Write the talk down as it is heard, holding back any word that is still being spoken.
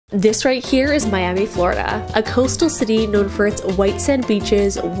This right here is Miami, Florida, a coastal city known for its white sand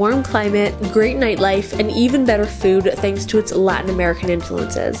beaches, warm climate, great nightlife, and even better food thanks to its Latin American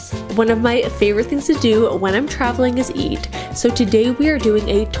influences. One of my favorite things to do when I'm traveling is eat, so today we are doing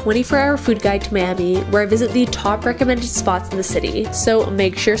a 24-hour food guide to Miami where I visit the top recommended spots in the city. So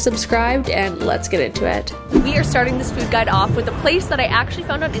make sure you're subscribed and let's get into it. We are starting this food guide off with a place that I actually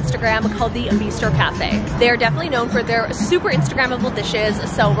found on Instagram called the Bistro Cafe. They are definitely known for their super Instagrammable dishes,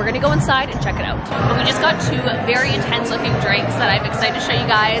 so we're gonna go inside and check it out. But we just got two very intense looking drinks that I'm excited to show you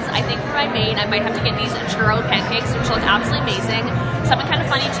guys. I think for my main, I might have to get these churro pancakes, which look absolutely amazing. Something kind of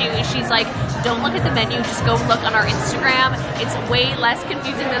funny too is she's like, don't look at the menu, just go look on our Instagram. It's way less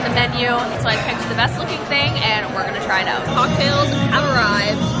confusing than the menu. So I picked the best looking thing and we're gonna try it out. Cocktails have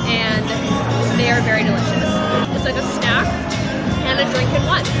arrived and they are very delicious. It's like a snack and a drink in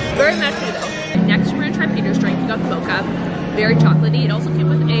one. Very messy though. Next we're gonna try Peter's drink. We got the mocha. Very chocolatey. It also came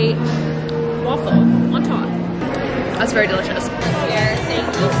with a waffle on top. That's very delicious. Here, thank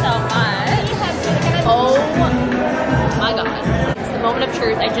you so much. Oh my god. It's the moment of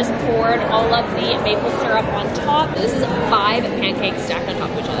truth. I just poured all of the maple syrup on top. This is 5 pancakes stacked on top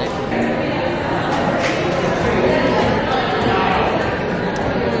of each other.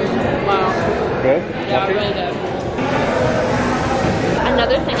 Wow. Good? Yeah, really good.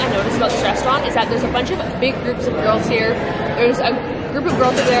 Another thing I noticed about this restaurant is that there's a bunch of big groups of girls here. There's a group of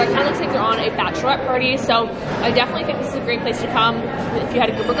girls over there. It kind of looks like they're on a bachelorette party, so I definitely think this is a great place to come if you had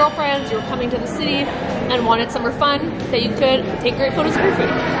a group of girlfriends, you were coming to the city and wanted summer fun, that you could take great photos of your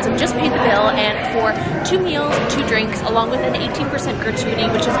food. So just paid the bill, and for 2 meals, 2 drinks, along with an 18% gratuity,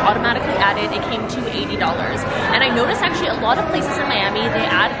 which is automatically added, it came to $80. And I noticed actually a lot of places in Miami, they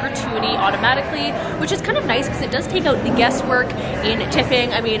add gratuity automatically, which is kind of nice because it does take out the guesswork in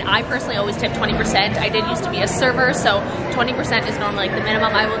tipping. I mean, I personally always tip 20%. I did used to be a server, so 20% is normally like the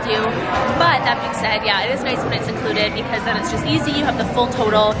minimum I will do. But that being said, yeah, it is nice when it's included because then it's just easy, you have the full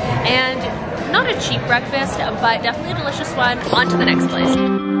total, and not a cheap breakfast, but definitely a delicious one. On to the next place.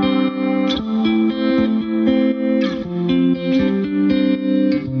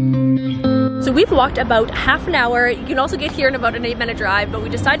 So we've walked about half an hour. You can also get here in about an 8-minute drive, but we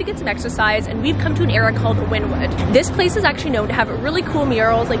decided to get some exercise and we've come to an area called Wynwood. This place is actually known to have really cool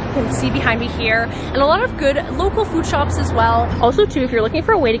murals like you can see behind me here, and a lot of good local food shops as well. Also too, if you're looking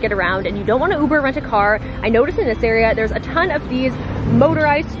for a way to get around and you don't want to Uber or rent a car, I noticed in this area there's a ton of these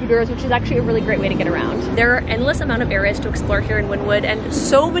motorized scooters, which is actually a really great way to get around. There are endless amount of areas to explore here in Wynwood and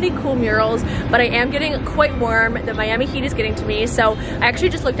so many cool murals, but I am getting quite warm. The Miami heat is getting to me, so I actually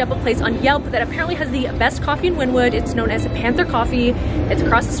just looked up a place on Yelp that apparently has the best coffee in Wynwood. It's known as Panther Coffee. It's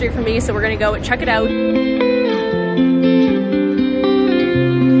across the street from me, so we're gonna go check it out.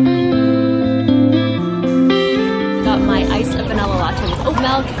 Got my iced vanilla latte with oat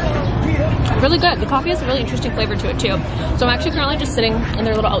milk. Really good. The coffee has a really interesting flavor to it too. So I'm actually currently just sitting in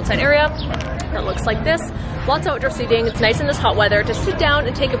their little outside area that looks like this. Lots of outdoor seating. It's nice in this hot weather to sit down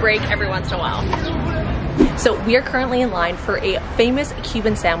and take a break every once in a while. So we are currently in line for a famous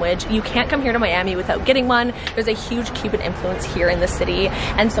Cuban sandwich. You can't come here to Miami without getting one. There's a huge Cuban influence here in the city.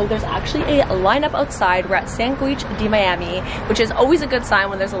 And so there's actually a lineup outside. We're at Sandwich de Miami, which is always a good sign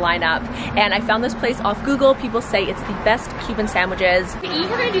when there's a lineup. And I found this place off Google. People say it's the best Cuban sandwiches. We're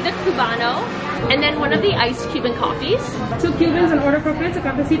gonna do the Cubano and then one of the iced Cuban coffees. 2 Cubans and order for pizza,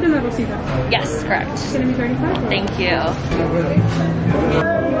 cafecito, and a rosita. Yes, correct. It's gonna be 35. Thank you.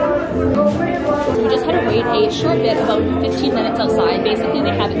 So we just had to wait a short bit, about 15 minutes outside. Basically,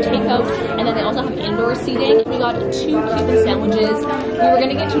 they have takeout, and then they also have indoor seating. We got 2 Cuban sandwiches. We were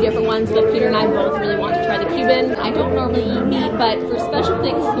gonna get 2 different ones, but Peter and I both really want to try the Cuban. I don't normally eat meat, but for special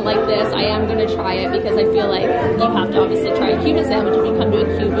things like this, I am gonna try it because I feel like you have to obviously try a Cuban sandwich if you come to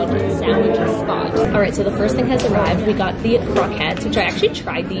a Cuban sandwich spot. All right, so the first thing has arrived. We got the croquettes, which I actually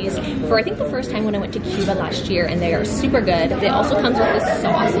tried these for I think the first time when I went to Cuba last year, and they are super good. They also comes with this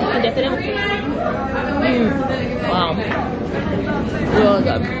sauce. You can dip it in. Wow. Really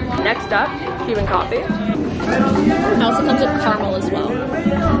good. Next up, Cuban coffee. It also comes with caramel as well.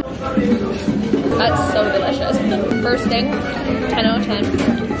 That's so delicious. First thing, 10 out of 10.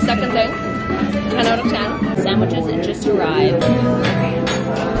 Second thing, 10 out of 10. Sandwiches, it just arrived.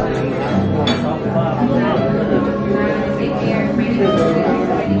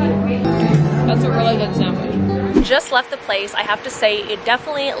 That's a really good sandwich. Just left the place. I have to say it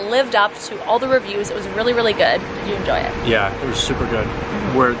definitely lived up to all the reviews. It was really, really good. Did you enjoy it? Yeah, it was super good.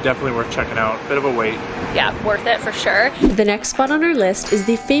 definitely worth checking out. Bit of a wait. Yeah, worth it for sure. The next spot on our list is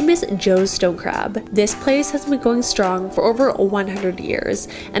the famous Joe's Stone Crab. This place has been going strong for over 100 years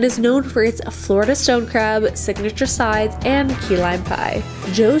and is known for its Florida stone crab, signature sides, and key lime pie.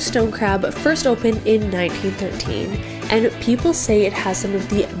 Joe's Stone Crab first opened in 1913. And people say it has some of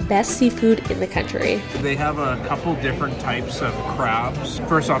the best seafood in the country. They have a couple different types of crabs.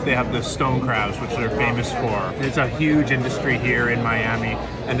 First off, they have the stone crabs, which they're famous for. It's a huge industry here in Miami,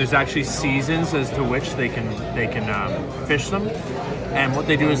 and there's actually seasons as to which they can fish them. And what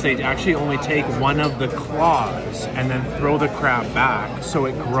they do is they actually only take one of the claws and then throw the crab back so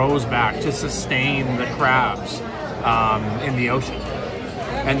it grows back to sustain the crabs in the ocean.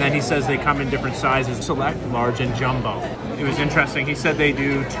 And then he says they come in different sizes, select, large, and jumbo. It was interesting. He said they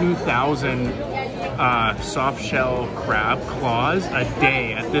do 2,000 soft shell crab claws a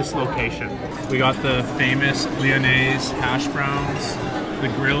day at this location. We got the famous Lyonnaise hash browns, the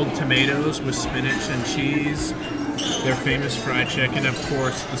grilled tomatoes with spinach and cheese, their famous fried chicken, of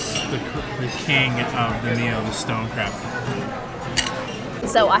course, the king of the meal, the stone crab.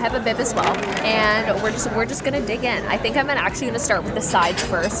 So I have a bib as well, and we're just gonna dig in. I think I'm actually gonna start with the sides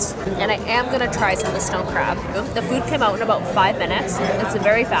first, and I am gonna try some of the stone crab. The food came out in about 5 minutes. It's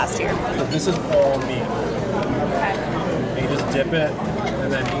very fast here. So this is all meat. Okay. You just dip it,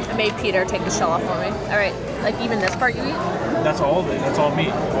 and then eat. I made Peter take the shell off for me. All right, like even this part you eat? That's all of it. That's all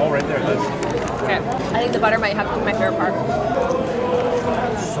meat. All right there. Okay. I think the butter might have to be my favorite part.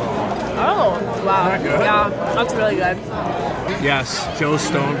 Oh, wow. Isn't that good? Yeah, that's really good. Yes, Joe's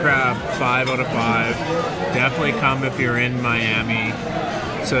Stone Crab, 5 out of 5. Definitely come if you're in Miami.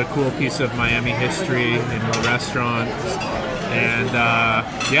 It's a cool piece of Miami history in the restaurant. And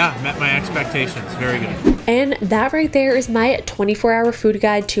yeah, met my expectations. Very good. And that right there is my 24-hour food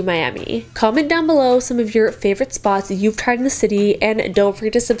guide to Miami. Comment down below some of your favorite spots you've tried in the city, and don't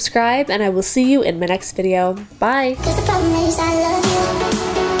forget to subscribe, and I will see you in my next video. Bye! 'Cause the problem is I love you.